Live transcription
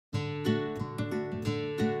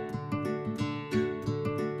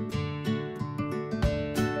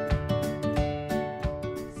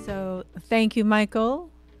Thank you, Michael.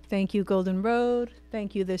 Thank you, Golden Road.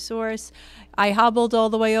 Thank you, The Source. I hobbled all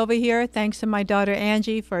the way over here, thanks to my daughter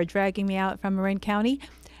Angie for dragging me out from Marin County.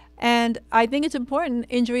 And I think it's important,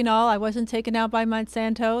 injury and all, I wasn't taken out by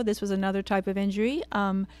Monsanto. This was another type of injury.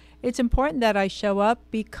 It's important that I show up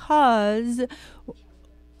because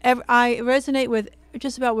I resonate with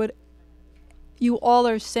just about what you all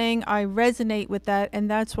are saying. I resonate with that, and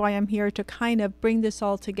that's why I'm here to kind of bring this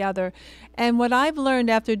all together. And what I've learned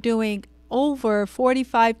after doing over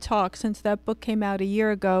 45 talks since that book came out a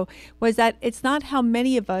year ago was that it's not how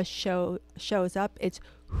many of us shows up, it's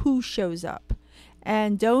who shows up.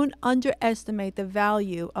 And don't underestimate the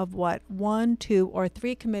value of what 1, 2, or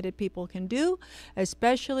 3 committed people can do,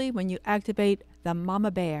 especially when you activate the mama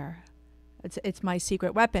bear. It's my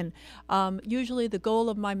secret weapon. Usually the goal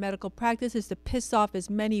of my medical practice is to piss off as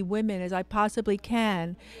many women as I possibly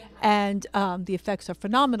can, and the effects are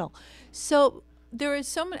phenomenal. So there is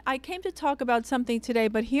so many. I came to talk about something today,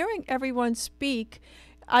 but hearing everyone speak,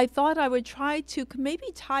 I thought I would try to maybe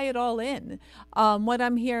tie it all in. What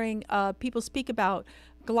I'm hearing people speak about,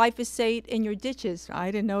 glyphosate in your ditches.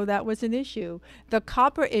 I didn't know that was an issue. The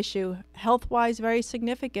copper issue, health-wise, very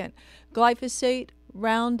significant. Glyphosate,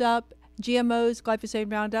 Roundup, GMOs,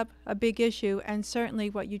 glyphosate, Roundup, a big issue. And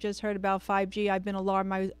certainly what you just heard about 5G, I've been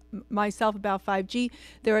alarmed myself about 5G.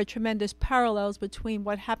 There are tremendous parallels between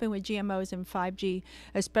what happened with GMOs and 5G,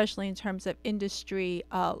 especially in terms of industry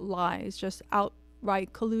lies, just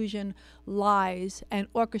outright collusion, lies, and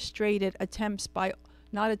orchestrated attempts by,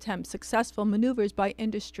 not attempts, successful maneuvers by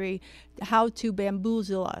industry, how to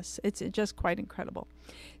bamboozle us. It's just quite incredible.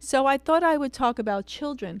 So I thought I would talk about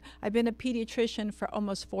children. I've been a pediatrician for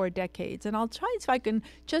almost 4 decades, and I'll try if I can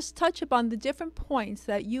just touch upon the different points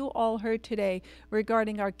that you all heard today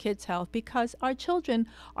regarding our kids' health, because our children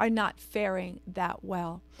are not faring that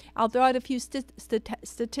well. I'll throw out a few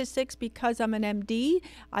statistics because I'm an MD.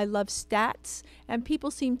 I love stats, and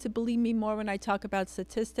people seem to believe me more when I talk about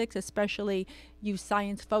statistics, especially you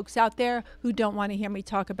science folks out there who don't want to hear me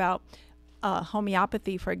talk about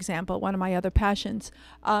homeopathy, for example, one of my other passions.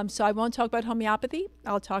 So I won't talk about homeopathy.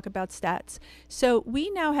 I'll talk about stats. So we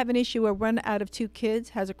now have an issue where 1 out of 2 kids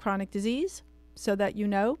has a chronic disease, so that you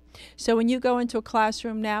know. So when you go into a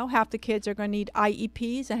classroom now, half the kids are going to need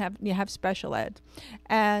IEPs and have special ed.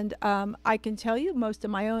 And I can tell you, most of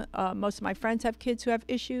my friends have kids who have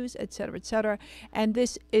issues, et cetera, et cetera. And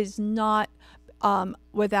this is not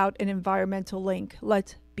without an environmental link.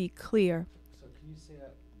 Let's be clear. So can you say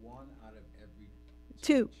that 1 out of every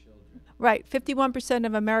 2 children? Right, 51%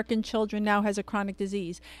 of American children now has a chronic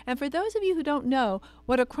disease. And for those of you who don't know,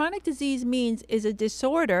 what a chronic disease means is a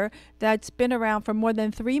disorder that's been around for more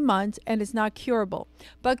than 3 months and is not curable,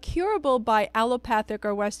 but curable by allopathic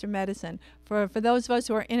or Western medicine. For those of us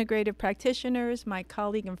who are integrative practitioners, my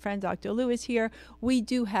colleague and friend Dr. Lewis here, we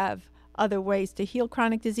do have other ways to heal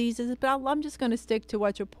chronic diseases, but I'm just going to stick to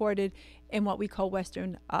what's reported in what we call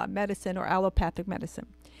Western medicine or allopathic medicine.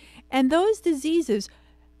 And those diseases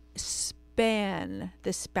span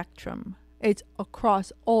the spectrum. It's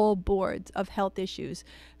across all boards of health issues,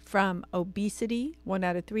 from obesity, 1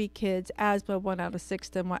 out of 3 kids, asthma, 1 out of 6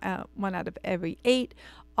 to 1 out of every 8,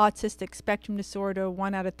 autistic spectrum disorder,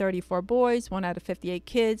 1 out of 34 boys, 1 out of 58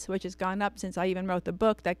 kids, which has gone up since I even wrote the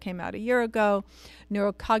book that came out a year ago.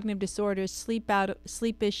 Neurocognitive disorders,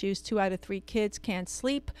 sleep issues, 2 out of 3 kids can't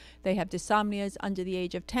sleep. They have dysomnias under the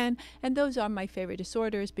age of 10. And those are my favorite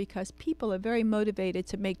disorders because people are very motivated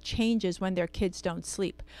to make changes when their kids don't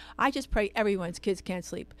sleep. I just pray everyone's kids can't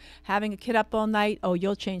sleep. Having a kid up all night, oh,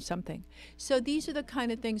 you'll change something. So these are the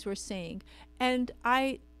kind of things we're seeing. And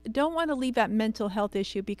I don't want to leave that mental health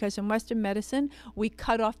issue because in Western medicine, we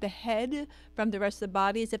cut off the head from the rest of the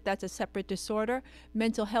body as if that's a separate disorder.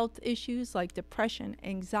 Mental health issues like depression,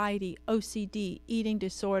 anxiety, OCD, eating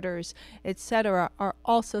disorders, etc., are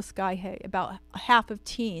also sky high. About half of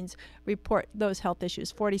teens report those health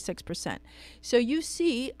issues, 46%. So you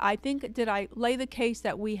see, I think, did I lay the case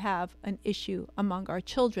that we have an issue among our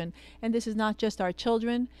children? And this is not just our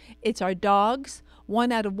children, it's our dogs.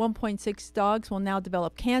 1 out of 1.6 dogs will now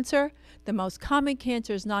develop cancer. The most common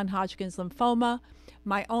cancer is non-Hodgkin's lymphoma.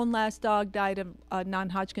 My own last dog died of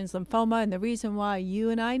non-Hodgkin's lymphoma, and the reason why you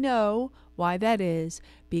and I know why that is,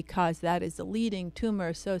 because that is the leading tumor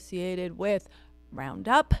associated with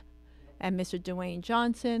RoundUp. And Mr. Dwayne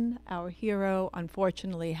Johnson, our hero,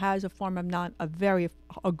 unfortunately has a very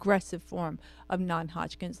aggressive form of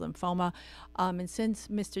non-Hodgkin's lymphoma. And since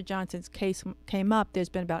Mr. Johnson's case came up, there's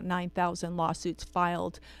been about 9,000 lawsuits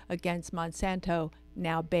filed against Monsanto,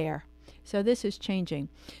 now Bayer. So this is changing.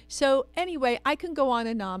 So anyway, I can go on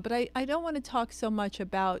and on, but I don't want to talk so much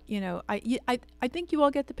about, I think you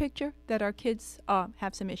all get the picture that our kids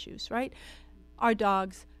have some issues, right? Our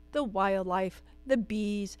dogs, the wildlife, the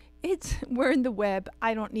bees, we're in the web.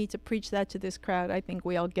 I don't need to preach that to this crowd. I think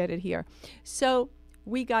we all get it here. So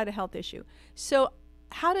we got a health issue. So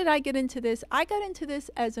how did I get into this? I got into this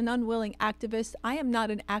as an unwilling activist. I am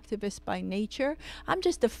not an activist by nature. I'm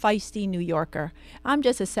just a feisty New Yorker. I'm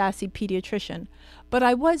just a sassy pediatrician. But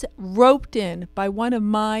I was roped in by one of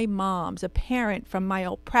my moms, a parent from my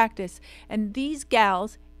old practice, and these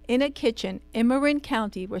gals in a kitchen in Marin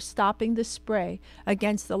County were stopping the spray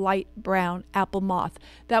against the light brown apple moth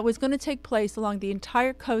that was going to take place along the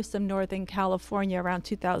entire coast of Northern California around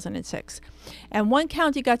 2006. And one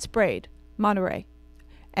county got sprayed, Monterey.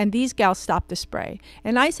 And these gals stopped the spray.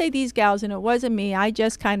 And I say these gals, and it wasn't me. I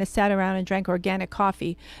just kind of sat around and drank organic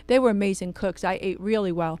coffee. They were amazing cooks. I ate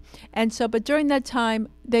really well. And so, but during that time,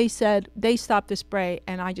 they said they stopped the spray,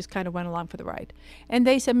 and I just kind of went along for the ride. And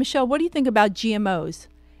they said, Michelle, what do you think about GMOs?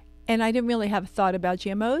 And I didn't really have a thought about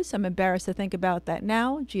GMOs. I'm embarrassed to think about that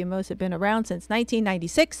now. GMOs have been around since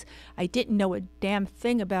 1996. I didn't know a damn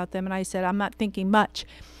thing about them. And I said, I'm not thinking much.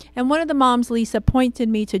 And one of the moms, Lisa, pointed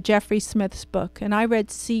me to Jeffrey Smith's book. And I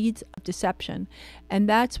read Seeds of Deception. And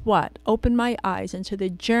that's what opened my eyes into the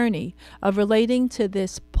journey of relating to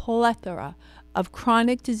this plethora of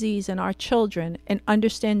chronic disease in our children and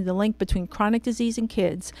understanding the link between chronic disease in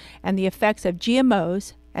kids and the effects of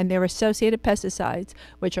GMOs and their associated pesticides,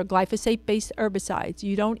 which are glyphosate-based herbicides.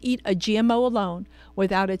 You don't eat a GMO alone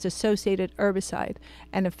without its associated herbicide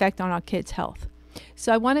and effect on our kids' health.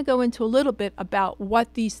 So I want to go into a little bit about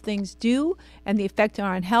what these things do and the effect on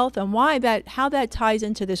our health and how that ties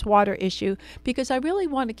into this water issue, because I really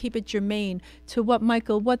want to keep it germane to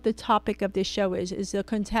what the topic of this show is the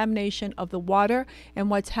contamination of the water and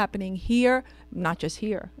what's happening here, not just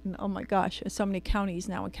here. Oh my gosh, there's so many counties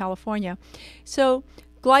now in California. So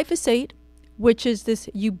glyphosate, which is this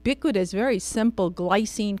ubiquitous, very simple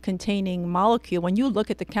glycine-containing molecule. When you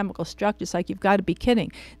look at the chemical structure, it's like you've got to be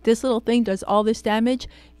kidding. This little thing does all this damage?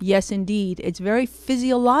 Yes, indeed. It's very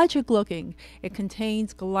physiologic looking. It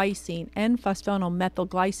contains glycine,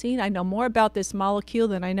 N-phosphoenolmethylglycine. I know more about this molecule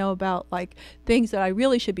than I know about things that I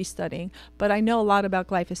really should be studying, but I know a lot about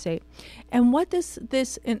glyphosate. And what this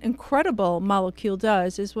incredible molecule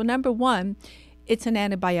does is, well, number one, it's an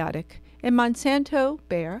antibiotic. And Monsanto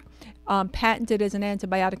Bayer patented as an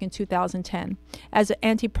antibiotic in 2010 as an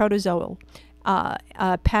antiprotozoal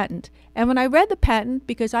patent. And when I read the patent,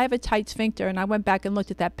 because I have a tight sphincter, and I went back and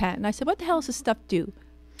looked at that patent, I said, what the hell does this stuff do?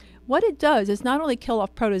 What it does is not only kill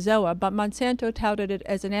off protozoa, but Monsanto touted it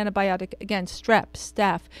as an antibiotic against strep,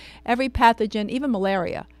 staph, every pathogen, even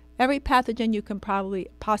malaria. Every pathogen you can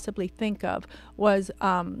possibly think of was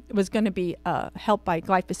going to be helped by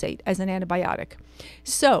glyphosate as an antibiotic.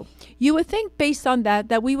 So you would think, based on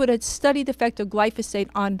that we would have studied the effect of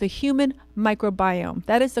glyphosate on the human microbiome.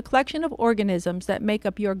 That is the collection of organisms that make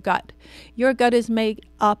up your gut. Your gut is made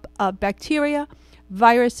up of bacteria,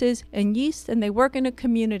 viruses, and yeast, and they work in a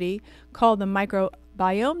community called the microbiome,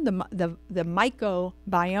 the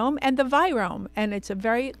mycobiome, and the virome. And it's a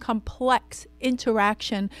very complex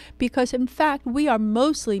interaction because, in fact, we are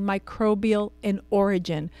mostly microbial in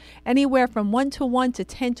origin, anywhere from 1:1 to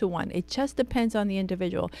 10:1. It just depends on the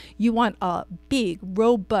individual. You want a big,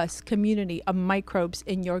 robust community of microbes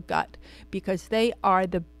in your gut because they are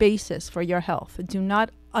the basis for your health. Do not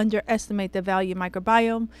underestimate the value of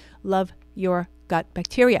microbiome. Love your gut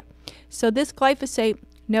bacteria. So this glyphosate,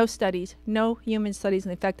 no studies, no human studies on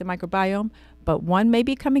the effect of microbiome, but one may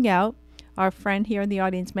be coming out. Our friend here in the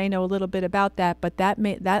audience may know a little bit about that, but that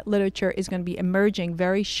literature is going to be emerging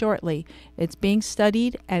very shortly. It's being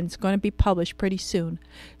studied and it's going to be published pretty soon.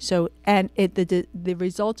 So, and the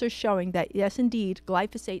results are showing that yes, indeed,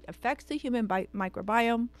 glyphosate affects the human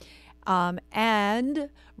microbiome, and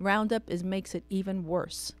RoundUp makes it even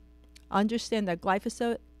worse. Understand that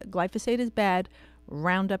glyphosate is bad,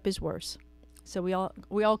 RoundUp is worse. So we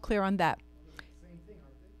all clear on that. Same thing,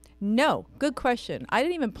 aren't they? No, good question. I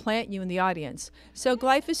didn't even plant you in the audience. So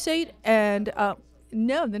glyphosate and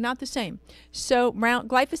no, they're not the same. So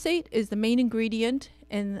glyphosate is the main ingredient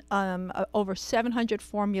in over 700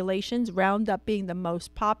 formulations, RoundUp being the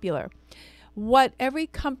most popular. What every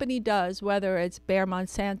company does, whether it's Bayer,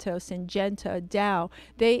 Monsanto, Syngenta, Dow,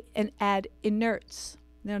 they add inerts.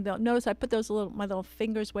 Now, notice I put my little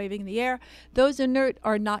fingers waving in the air. Those inert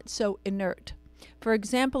are not so inert. For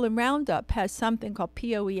example, in RoundUp has something called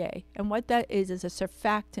POEA, and what that is a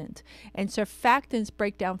surfactant. And surfactants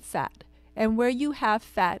break down fat. And where you have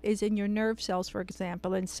fat is in your nerve cells, for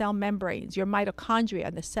example, and cell membranes, your mitochondria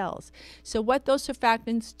and the cells. So what those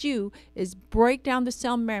surfactants do is break down the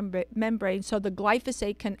cell membrane so the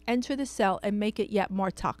glyphosate can enter the cell and make it yet more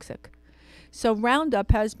toxic. So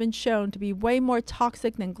Roundup has been shown to be way more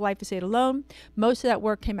toxic than glyphosate alone. Most of that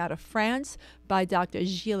work came out of France by Dr.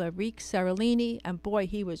 Gilles Seralini, and boy,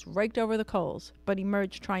 he was raked over the coals, but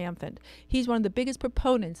emerged triumphant. He's one of the biggest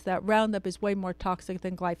proponents that Roundup is way more toxic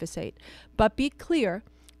than glyphosate. But be clear,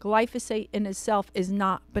 glyphosate in itself is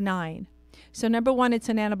not benign. So number one, it's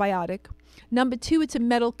an antibiotic. Number two, it's a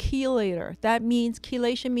metal chelator. That means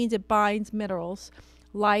chelation means it binds minerals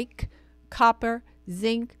like copper,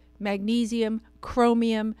 zinc, magnesium,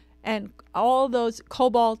 chromium, and all those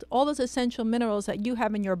cobalt, all those essential minerals that you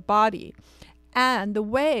have in your body. And the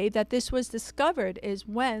way that this was discovered is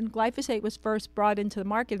when glyphosate was first brought into the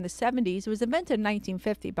market in the 70s. It was invented in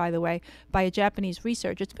 1950, by the way, by a Japanese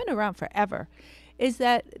researcher. It's been around forever. Is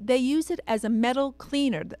that they use it as a metal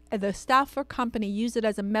cleaner. The Stauffer company used it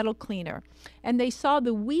as a metal cleaner. And they saw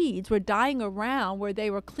the weeds were dying around where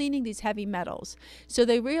they were cleaning these heavy metals. So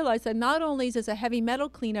they realized that not only is it a heavy metal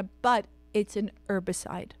cleaner, but it's an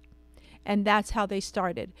herbicide. And that's how they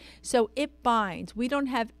started. So it binds. We don't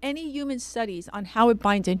have any human studies on how it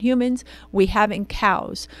binds in humans. We have in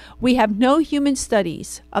cows. We have no human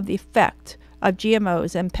studies of the effect of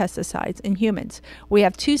GMOs and pesticides in humans. We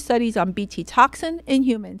have 2 studies on Bt toxin in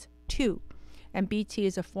humans, 2. And Bt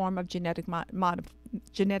is a form of genetic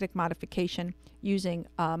modification using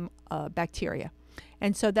bacteria.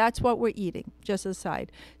 And so that's what we're eating, just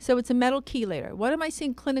aside. So it's a metal chelator. What am I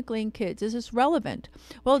seeing clinically in kids? Is this relevant?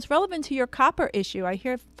 Well, it's relevant to your copper issue. I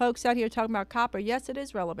hear folks out here talking about copper. Yes, it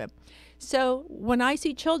is relevant. So when I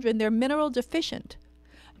see children, they're mineral deficient.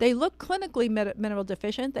 They look clinically mineral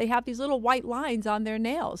deficient. They have these little white lines on their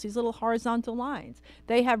nails, these little horizontal lines.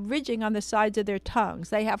 They have ridging on the sides of their tongues.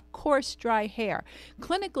 They have coarse, dry hair.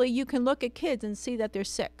 Clinically, you can look at kids and see that they're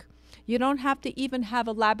sick. You don't have to even have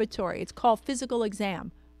a laboratory. It's called physical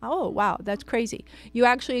exam. Oh, wow, that's crazy. You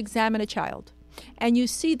actually examine a child, and you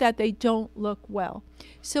see that they don't look well.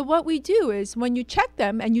 So what we do is when you check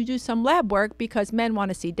them and you do some lab work, because men want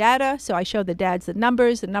to see data, so I show the dads the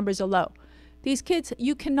numbers are low. These kids,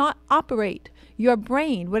 you cannot operate your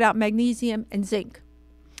brain without magnesium and zinc.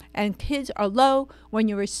 And kids are low. When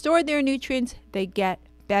you restore their nutrients, they get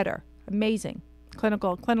better. Amazing.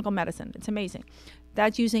 Clinical medicine. It's amazing.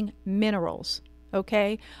 That's using minerals.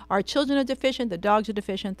 Okay? Our children are deficient. The dogs are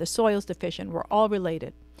deficient. The soil's deficient. We're all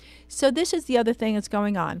related. So this is the other thing that's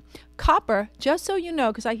going on. Copper, just so you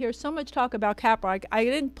know, because I hear so much talk about copper, I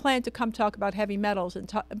didn't plan to come talk about heavy metals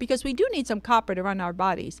because we do need some copper to run our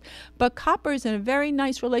bodies. But copper is in a very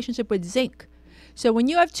nice relationship with zinc. So when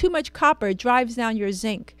you have too much copper, it drives down your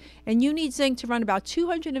zinc. And you need zinc to run about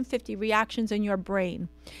 250 reactions in your brain.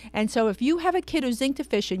 And so if you have a kid who's zinc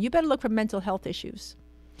deficient, you better look for mental health issues.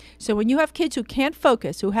 So when you have kids who can't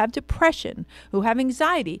focus, who have depression, who have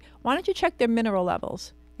anxiety, why don't you check their mineral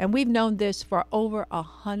levels? And we've known this for over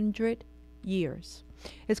 100 years.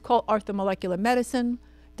 It's called orthomolecular medicine.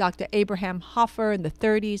 Dr. Abraham Hoffer in the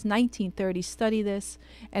 1930s studied this,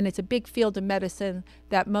 and it's a big field of medicine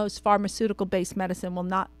that most pharmaceutical-based medicine will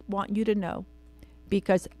not want you to know,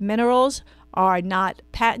 because minerals are not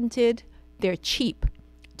patented. They're cheap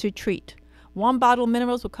to treat. 1 bottle of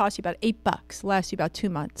minerals will cost you about $8, last you about 2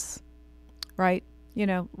 months, right? You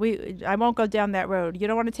know, I won't go down that road. You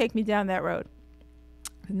don't want to take me down that road.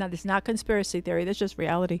 No, this is not conspiracy theory. That's just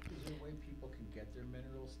reality. Is there a way people can get their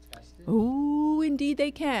minerals tested? Ooh, indeed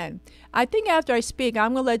they can. I think after I speak,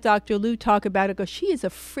 I'm going to let Dr. Lou talk about it, because she is a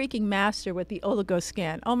freaking master with the oligo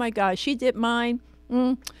scan. Oh, my God. She did mine.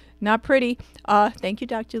 Not pretty. Thank you,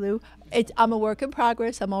 Dr. Lou. I'm a work in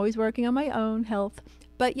progress. I'm always working on my own health.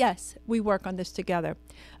 But, yes, we work on this together.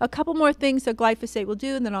 A couple more things that glyphosate will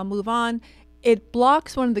do, and then I'll move on. It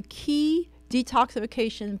blocks one of the key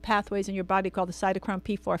detoxification pathways in your body called the cytochrome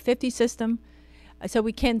P450 system. So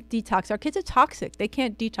we can't detox. Our kids are toxic. They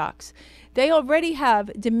can't detox. They already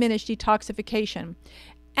have diminished detoxification.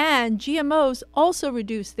 And GMOs also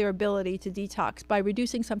reduce their ability to detox by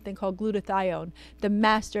reducing something called glutathione, the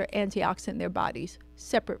master antioxidant in their bodies.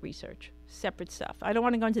 Separate research, separate stuff. I don't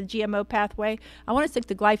want to go into the GMO pathway. I want to stick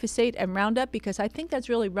to glyphosate and Roundup, because I think that's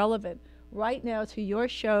really relevant right now to your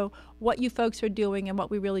show, what you folks are doing and what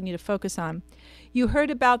we really need to focus on. You heard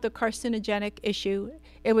about the carcinogenic issue.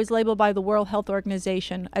 It was labeled by the World Health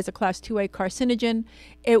Organization as a class 2A carcinogen.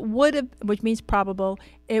 It would have, which means probable,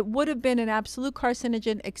 it would have been an absolute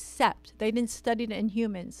carcinogen, except they didn't study it in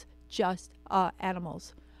humans, just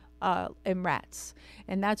animals and rats.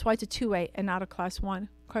 And that's why it's a 2A and not a class 1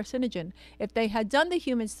 carcinogen. If they had done the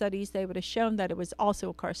human studies, they would have shown that it was also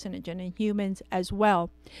a carcinogen in humans as well.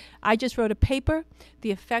 I just wrote a paper,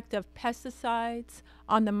 The Effect of Pesticides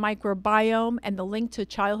on the Microbiome and the Link to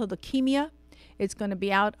Childhood Leukemia. It's going to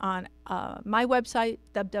be out on my website,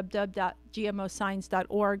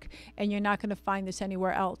 www.gmoscience.org, and you're not going to find this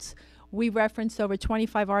anywhere else. We referenced over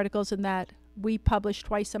 25 articles in that. We publish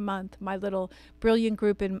twice a month, my little brilliant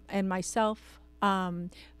group and myself,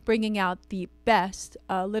 bringing out the best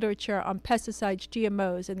literature on pesticides,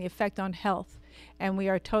 GMOs, and the effect on health. And we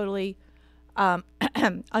are totally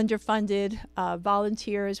underfunded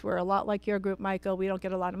volunteers. We're a lot like your group, Michael. We don't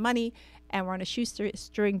get a lot of money, and we're on a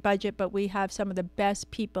shoestring budget, but we have some of the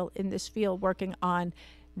best people in this field working on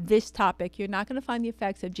this topic. You're not going to find the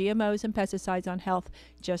effects of GMOs and pesticides on health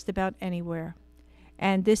just about anywhere.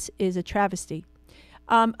 And this is a travesty.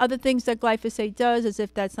 Other things that glyphosate does, as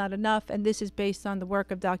if that's not enough, and this is based on the work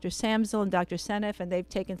of Dr. Samsel and Dr. Seneff, and they've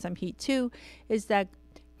taken some heat too, is that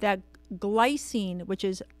glycine, which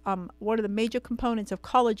is one of the major components of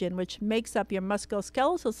collagen, which makes up your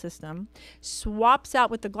musculoskeletal system, swaps out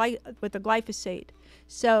with the glyphosate.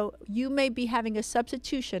 So you may be having a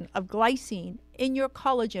substitution of glycine in your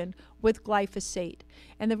collagen with glyphosate.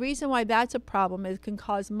 And the reason why that's a problem is it can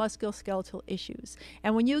cause musculoskeletal issues.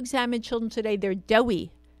 And when you examine children today, they're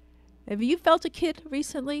doughy. Have you felt a kid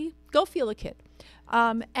recently? Go feel a kid.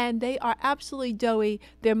 And they are absolutely doughy.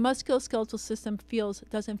 Their musculoskeletal system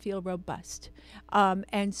doesn't feel robust.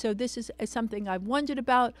 And so this is something I've wondered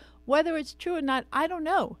about. Whether it's true or not, I don't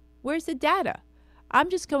know. Where's the data? I'm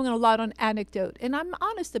just going a lot on anecdote, and I'm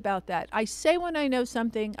honest about that. I say when I know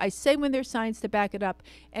something, I say when there's science to back it up,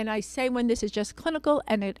 and I say when this is just clinical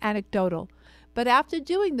and anecdotal. But after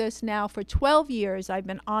doing this now for 12 years, I've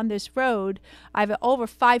been on this road. I have over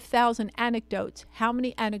 5,000 anecdotes. How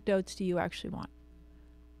many anecdotes do you actually want?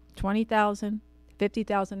 20,000,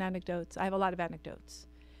 50,000 anecdotes. I have a lot of anecdotes.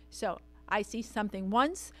 So I see something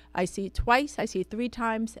once, I see it twice, I see it 3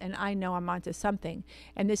 times, and I know I'm onto something.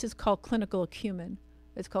 And this is called clinical acumen.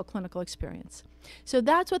 It's called clinical experience. So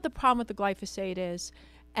that's what the problem with the glyphosate is.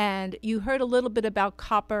 And you heard a little bit about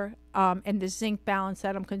copper and the zinc balance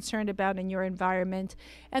that I'm concerned about in your environment.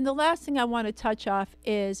 And the last thing I want to touch off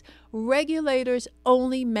is regulators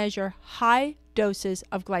only measure high doses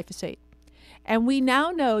of glyphosate. And we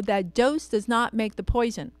now know that dose does not make the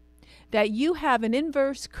poison, that you have an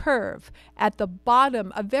inverse curve at the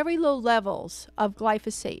bottom of very low levels of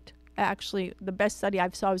glyphosate. Actually, the best study I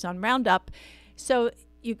saw was on RoundUp. So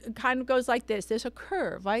it kind of goes like this. There's a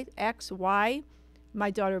curve, right? X, Y. My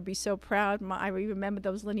daughter would be so proud. I remember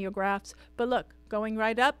those linear graphs. But look, going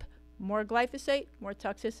right up, more glyphosate, more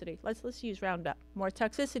toxicity. Let's use RoundUp, more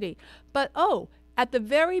toxicity. But at the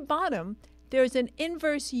very bottom, there's an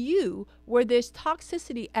inverse U where there's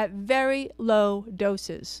toxicity at very low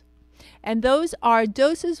doses. And those are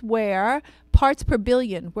doses where parts per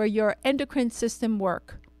billion, where your endocrine system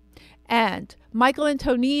work. And Michael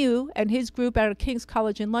Antoniou and his group out of King's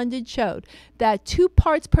College in London showed that 2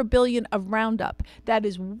 parts per billion of Roundup, that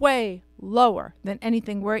is way lower than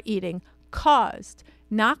anything we're eating, caused,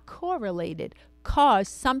 not correlated,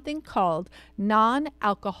 caused something called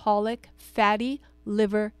non-alcoholic fatty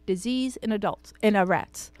liver disease in adults, in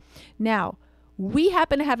rats. Now, we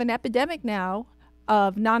happen to have an epidemic now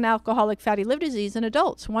of non-alcoholic fatty liver disease in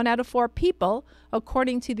adults. 1 out of 4 people,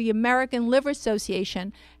 according to the American Liver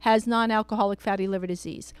Association, has non-alcoholic fatty liver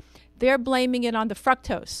disease. They're blaming it on the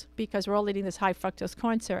fructose because we're all eating this high fructose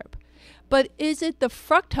corn syrup. But is it the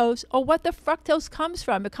fructose or what the fructose comes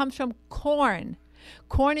from? It comes from corn.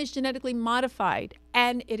 Corn is genetically modified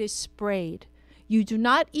and it is sprayed. You do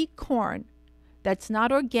not eat corn that's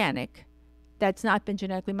not organic, that's not been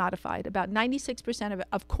genetically modified. About 96%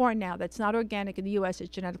 of corn now that's not organic in the U.S. is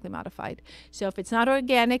genetically modified. So if it's not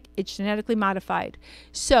organic, it's genetically modified.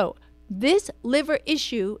 So this liver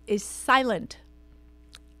issue is silent.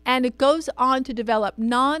 And it goes on to develop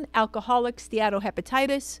non-alcoholic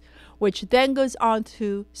steatohepatitis, which then goes on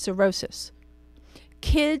to cirrhosis.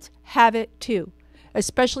 Kids have it too,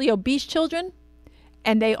 especially obese children.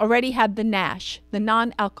 And they already have the NASH, the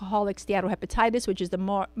non-alcoholic steatohepatitis, which is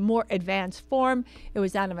the more advanced form. It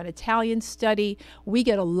was out of an Italian study. We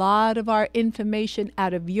get a lot of our information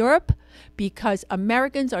out of Europe because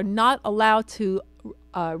Americans are not allowed to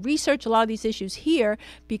research a lot of these issues here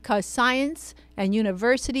because science and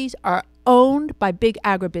universities are owned by big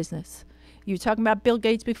agribusiness. You were talking about Bill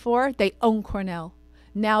Gates before? They own Cornell.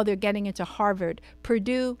 Now they're getting into Harvard.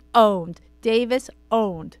 Purdue owned. Davis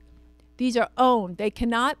owned. These are owned. They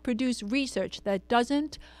cannot produce research that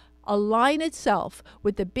doesn't align itself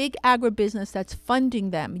with the big agribusiness that's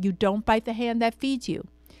funding them. You don't bite the hand that feeds you.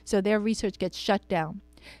 So their research gets shut down.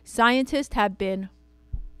 Scientists have been,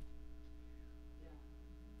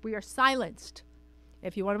 we are silenced.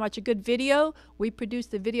 If you want to watch a good video, we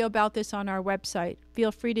produced a video about this on our website.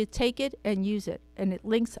 Feel free to take it and use it. And it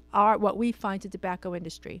links what we find to tobacco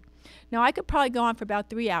industry. Now, I could probably go on for about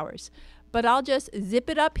 3 hours, but I'll just zip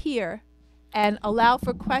it up here and allow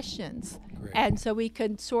for questions. Great. And so we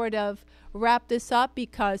can sort of wrap this up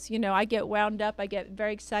because, you know, I get wound up. I get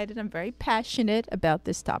very excited. I'm very passionate about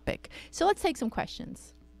this topic. So let's take some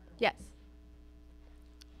questions. Yes.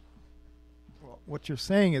 What you're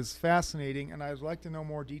saying is fascinating, and I'd like to know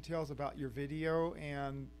more details about your video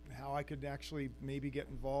and how I could actually maybe get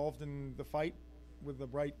involved in the fight with the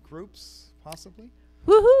right groups, possibly.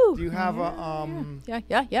 Woohoo! Do you have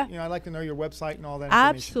Yeah. you know, I'd like to know your website and all that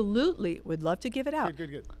information. Absolutely. Would love to give it out.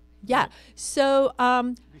 Good. Yeah. So,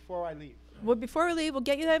 Before I leave. well, before we leave, we'll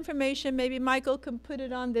get you that information. Maybe Michael can put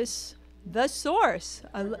it on this, the source.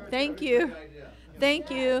 Thank you. Thank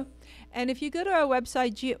you. And if you go to our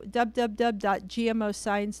website,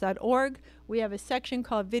 www.gmoscience.org, we have a section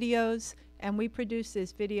called videos, and we produce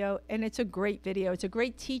this video, and it's a great video. It's a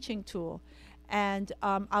great teaching tool. And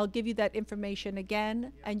I'll give you that information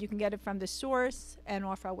again, and you can get it from the source and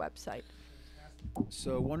off our website.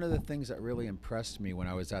 So one of the things that really impressed me when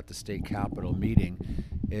I was at the state capitol meeting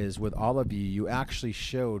is with all of you, you actually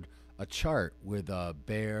showed a chart with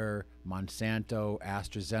Bayer, Monsanto,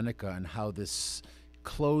 AstraZeneca, and how this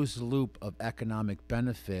closed loop of economic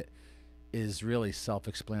benefit is really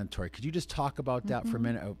self-explanatory. Could you just talk about that for a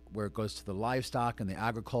minute, where it goes to the livestock and the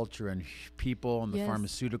agriculture and people and the Yes.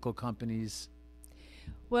 pharmaceutical companies?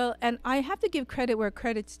 Well, and I have to give credit where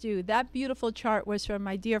credit's due. That beautiful chart was from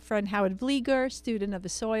my dear friend Howard Vlieger, student of the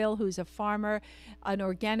soil, who's a farmer, an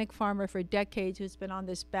organic farmer for decades, who's been on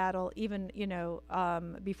this battle even, you know,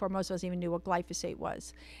 before most of us even knew what glyphosate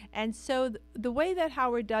was. And so the way that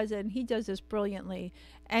Howard does it, and he does this brilliantly,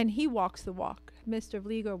 and he walks the walk. Mr.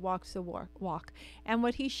 Vlieger walks the walk. And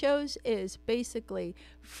what he shows is basically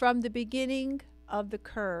from the beginning of the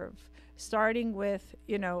curve, starting with,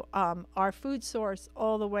 you know, our food source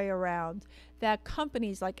all the way around, that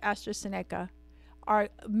companies like AstraZeneca are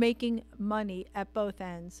making money at both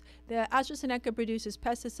ends. The AstraZeneca produces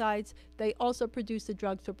pesticides. They also produce the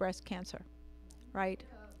drugs for breast cancer, right?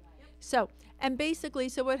 So, and basically,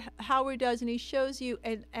 so what Howard does, and he shows you,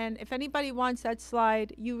 and if anybody wants that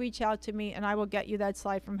slide, you reach out to me, and I will get you that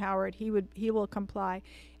slide from Howard. He will comply,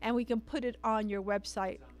 and we can put it on your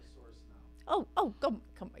website. Oh,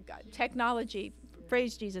 my God. Technology.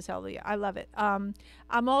 Praise Jesus, hallelujah. I love it. I'm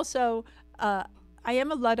also, I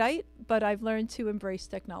am a Luddite, but I've learned to embrace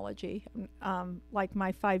technology. Like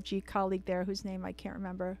my 5G colleague there, whose name I can't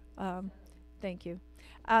remember. Thank you.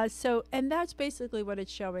 So, and that's basically what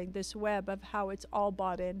it's showing, this web of how it's all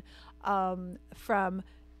bought in from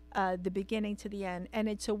the beginning to the end. And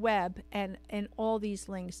it's a web, and all these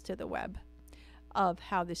links to the web of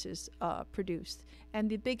how this is produced. And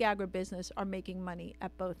the big agribusiness are making money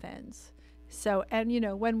at both ends. So, and you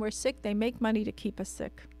know, when we're sick, they make money to keep us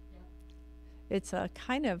sick. Yeah. It's a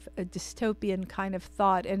kind of a dystopian kind of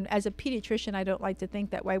thought. And as a pediatrician, I don't like to think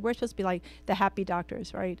that way. We're supposed to be like the happy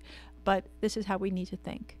doctors, right? But this is how we need to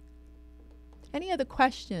think. Any other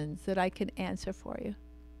questions that I can answer for you?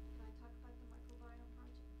 Can I talk about the microbiome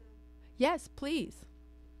project? Yes, please.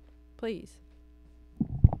 Please.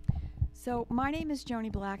 So my name is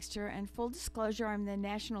Joni Blackster, and full disclosure, I'm the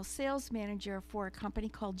national sales manager for a company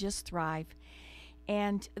called Just Thrive.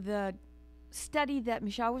 And the study that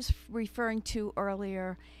Michelle was referring to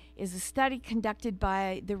earlier is a study conducted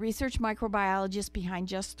by the research microbiologist behind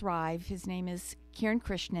Just Thrive. His name is Kiran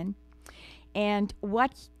Krishnan. And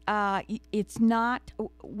what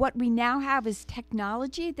we now have is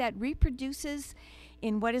technology that reproduces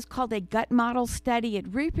in what is called a gut model study.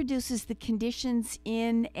 It reproduces the conditions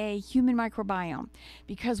in a human microbiome.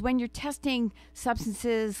 Because when you're testing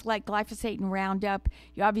substances like glyphosate and RoundUp,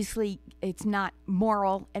 it's not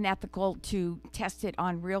moral and ethical to test it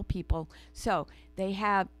on real people. So they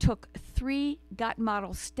took 3 gut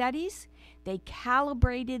model studies. They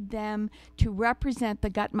calibrated them to represent the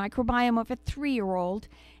gut microbiome of a 3-year-old.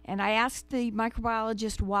 And I asked the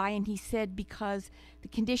microbiologist why, and he said because the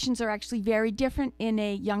conditions are actually very different in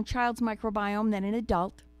a young child's microbiome than an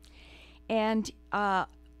adult. And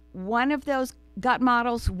one of those gut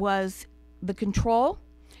models was the control.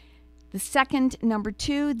 The second, number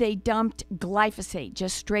 2, they dumped glyphosate,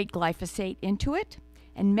 just straight glyphosate, into it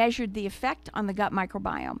and measured the effect on the gut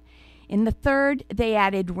microbiome. In the third, they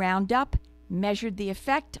added RoundUp, measured the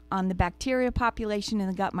effect on the bacteria population in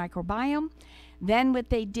the gut microbiome. Then what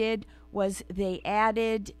they did was they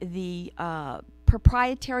added the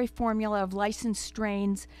proprietary formula of licensed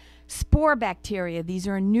strains spore bacteria. These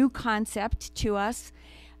are a new concept to us.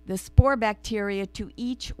 The spore bacteria to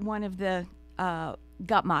each one of the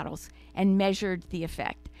gut models and measured the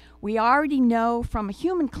effect. We already know from a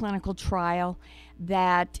human clinical trial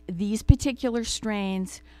that these particular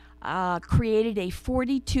strains created a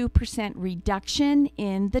 42% reduction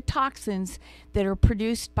in the toxins that are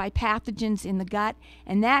produced by pathogens in the gut,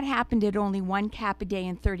 and that happened at only 1 cap a day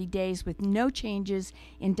in 30 days with no changes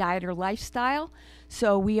in diet or lifestyle.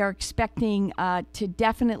 So we are expecting to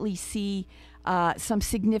definitely see some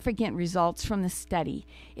significant results from the study.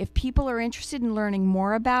 If people are interested in learning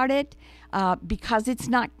more about it, because it's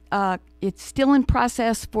still in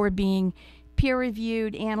process for being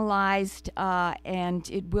peer-reviewed, analyzed, and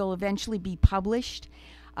it will eventually be published.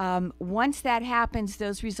 Once that happens,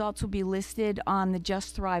 those results will be listed on the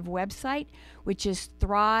Just Thrive website, which is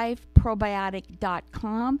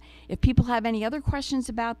thriveprobiotic.com. If people have any other questions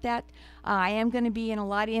about that, I am going to be in a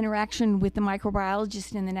lot of interaction with the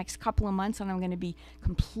microbiologist in the next couple of months, and I'm going to be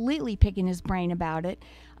completely picking his brain about it.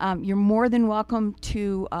 You're more than welcome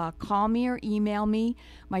to call me or email me.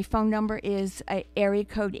 My phone number is area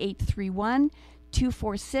code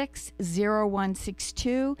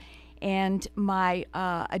 831-246-0162. And my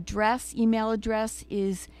email address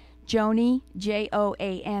is Joanie, Joanie,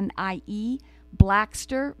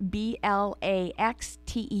 Blackster,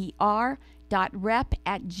 BLAXTER,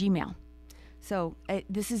 .rep@gmail. So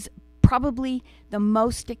this is probably the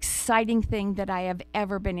most exciting thing that I have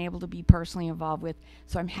ever been able to be personally involved with.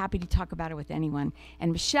 So I'm happy to talk about it with anyone.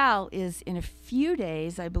 And Michelle is in a few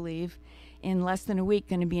days, I believe, in less than a week,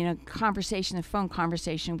 going to be in a phone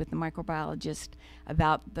conversation with the microbiologist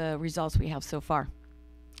about the results we have so far.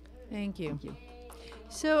 Thank you. Thank you.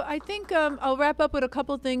 So I think I'll wrap up with a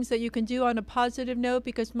couple things that you can do on a positive note,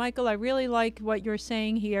 because Michael, I really like what you're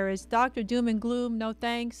saying here is Dr. Doom and Gloom, no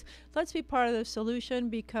thanks. Let's be part of the solution,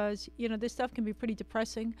 because, you know, this stuff can be pretty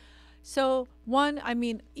depressing. So one, I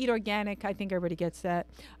mean, eat organic. I think everybody gets that.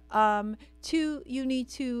 Two, you need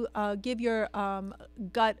to give your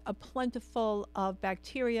gut a plentiful of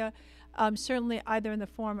bacteria, certainly either in the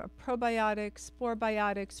form of probiotics, spore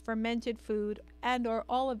biotics, fermented food, and or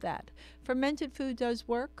all of that. Fermented food does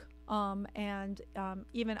work. Even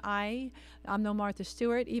I'm no Martha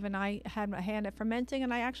Stewart, even I had my hand at fermenting,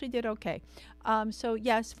 and I actually did okay. So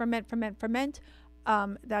yes, ferment.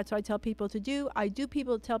 That's what I tell people to do.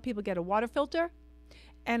 Tell people get a water filter,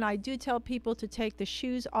 and I do tell people to take the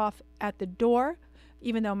shoes off at the door,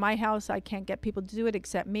 even though my house, I can't get people to do it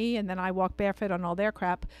except me, and then I walk barefoot on all their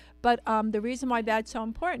crap. But the reason why that's so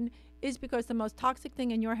important is because the most toxic thing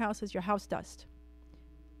in your house is your house dust.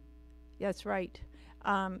 That's right.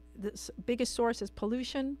 The biggest source is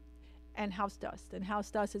pollution and house dust. And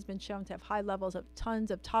house dust has been shown to have high levels of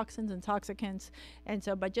tons of toxins and toxicants. And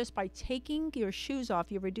so just by taking your shoes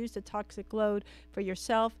off, you reduce the toxic load for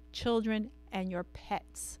yourself, children, and your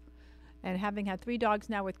pets. And having had 3 dogs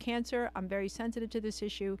now with cancer, I'm very sensitive to this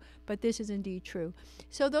issue, but this is indeed true.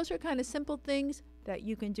 So those are kind of simple things that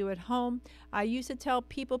you can do at home. I used to tell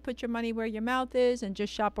people, put your money where your mouth is and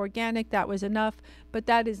just shop organic. That was enough, but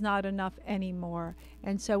that is not enough anymore.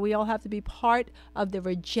 And so we all have to be part of the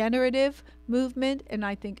regenerative movement, and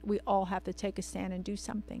I think we all have to take a stand and do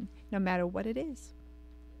something, no matter what it is.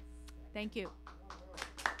 Thank you.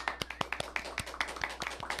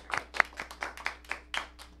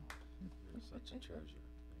 Such a treasure.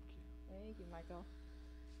 Thank you, Michael.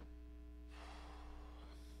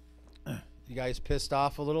 You guys pissed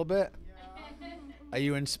off a little bit? Yeah. Are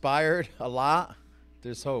you inspired a lot?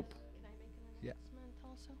 There's hope. Yeah.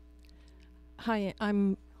 Hi,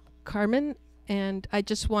 I'm Carmen, and I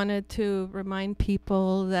just wanted to remind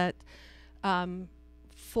people that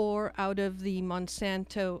 4 out of the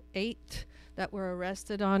Monsanto 8 that were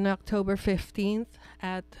arrested on October 15th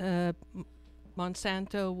at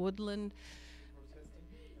Monsanto Woodland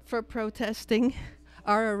for protesting.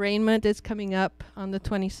 Our arraignment is coming up on the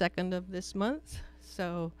 22nd of this month,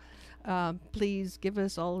 so please give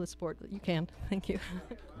us all the support that you can. Thank you.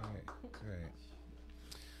 Great.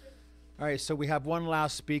 All right, so we have one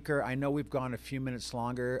last speaker. I know we've gone a few minutes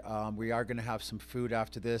longer. We are going to have some food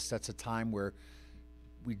after this. That's a time where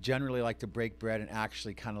we generally like to break bread and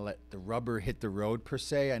actually kind of let the rubber hit the road, per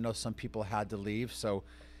se. I know some people had to leave, so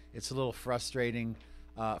it's a little frustrating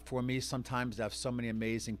for me sometimes to have so many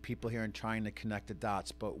amazing people here and trying to connect the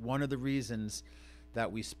dots. But one of the reasons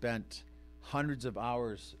that we spent hundreds of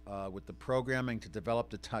hours with the programming to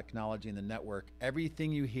develop the technology and the network,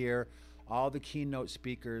 everything you hear, all the keynote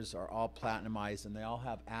speakers are all platinumized, and they all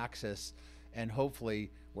have access. And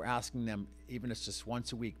hopefully we're asking them, even if it's just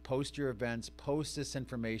once a week, post your events, post this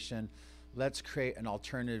information, let's create an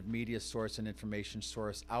alternative media source and information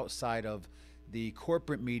source outside of the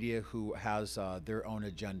corporate media who has their own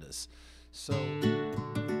agendas. So